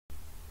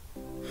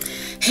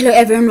Hello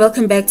everyone,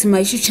 welcome back to my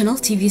YouTube channel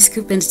TV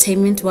Scoop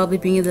Entertainment, where we'll be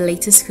bringing the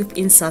latest scoop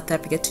in South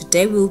Africa.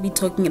 Today we will be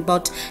talking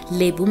about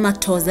Lebo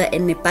Mathosa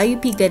and a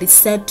biopic that is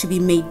said to be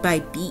made by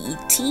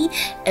BET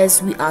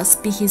as we are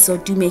speaking. So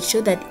do make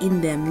sure that in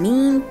the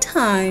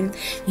meantime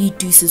you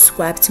do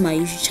subscribe to my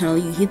YouTube channel,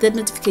 you hit that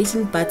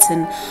notification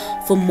button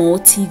for more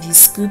TV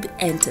Scoop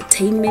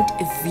Entertainment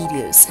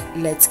videos.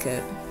 Let's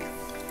go.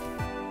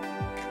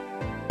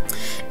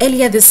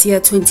 Earlier this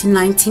year,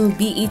 2019,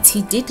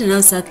 BET did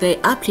announce that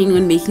they are planning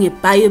on making a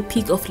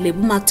biopic of Lebo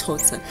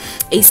Mathosa,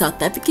 a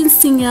South African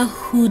singer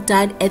who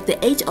died at the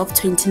age of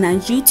 29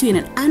 due to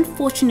an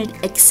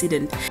unfortunate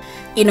accident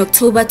in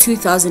October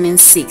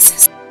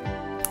 2006.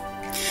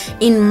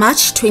 In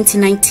March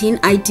 2019,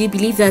 I do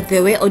believe that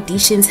there were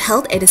auditions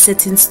held at a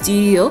certain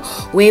studio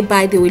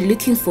whereby they were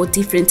looking for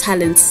different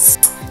talents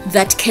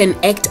that can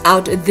act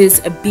out this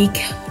big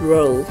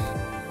role.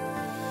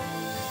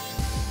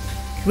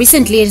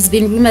 Recently, it has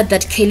been rumored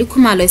that Kelly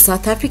Khumalo, a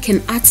South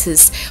African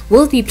artist,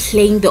 will be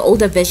playing the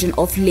older version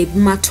of Lebo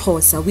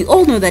Mathosa. We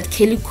all know that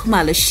Kelly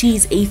Khumalo,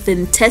 she's a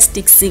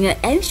fantastic singer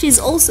and she's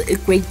also a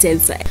great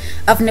dancer.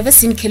 I've never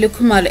seen Kelly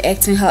Khumalo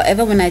acting,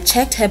 however, when I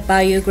checked her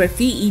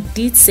biography, it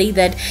did say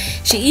that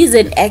she is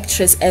an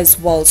actress as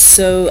well.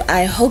 So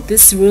I hope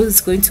this role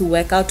is going to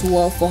work out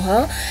well for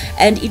her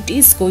and it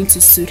is going to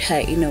suit her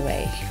in a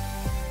way.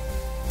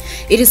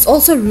 It is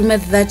also rumored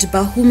that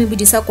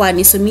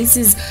Bahumi, so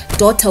Mrs.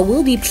 daughter,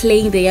 will be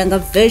playing the younger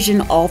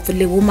version of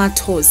Lebo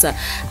Mathosa.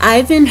 I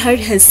haven't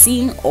heard her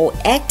sing or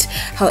act,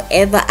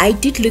 however, I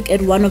did look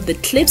at one of the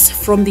clips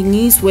from the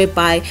news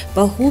whereby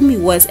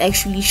Bahumi was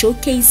actually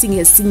showcasing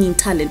her singing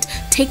talent.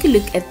 Take a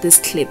look at this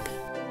clip.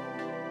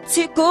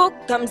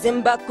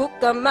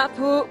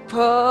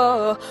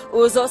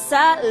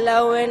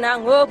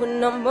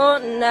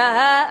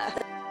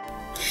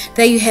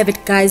 There you have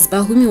it, guys.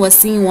 Bahumi was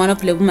singing one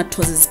of Lebo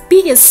Mathosa's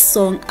biggest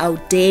song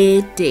out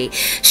there.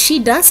 She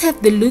does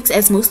have the looks,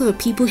 as most of the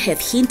people have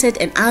hinted,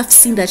 and I've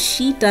seen that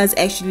she does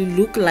actually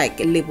look like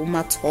Lebo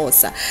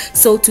Mathosa.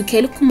 So to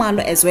Kelly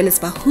Khumalo as well as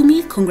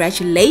Bahumi,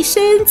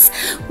 congratulations.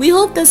 We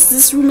hope that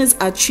these rumors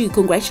are true.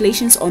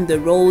 Congratulations on the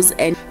roles,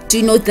 and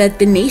do note that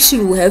the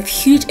nation will have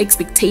huge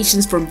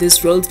expectations from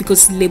this role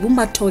because Lebo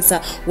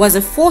Mathosa was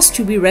a force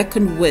to be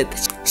reckoned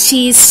with.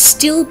 She is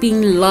still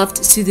being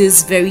loved to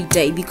this very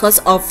day because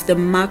of the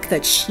mark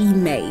that she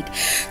made.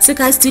 So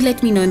guys, do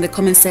let me know in the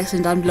comment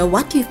section down below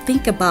what do you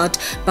think about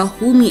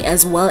Bahumi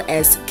as well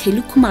as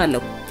Kelly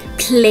Khumalo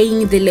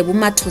playing the Lebo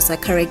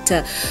Mathosa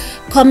character.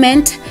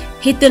 Comment,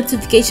 hit the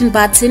notification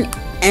button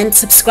and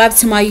subscribe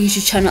to my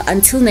YouTube channel.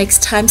 Until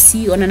next time,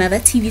 see you on another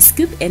TV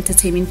Scoop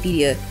Entertainment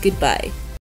video. Goodbye.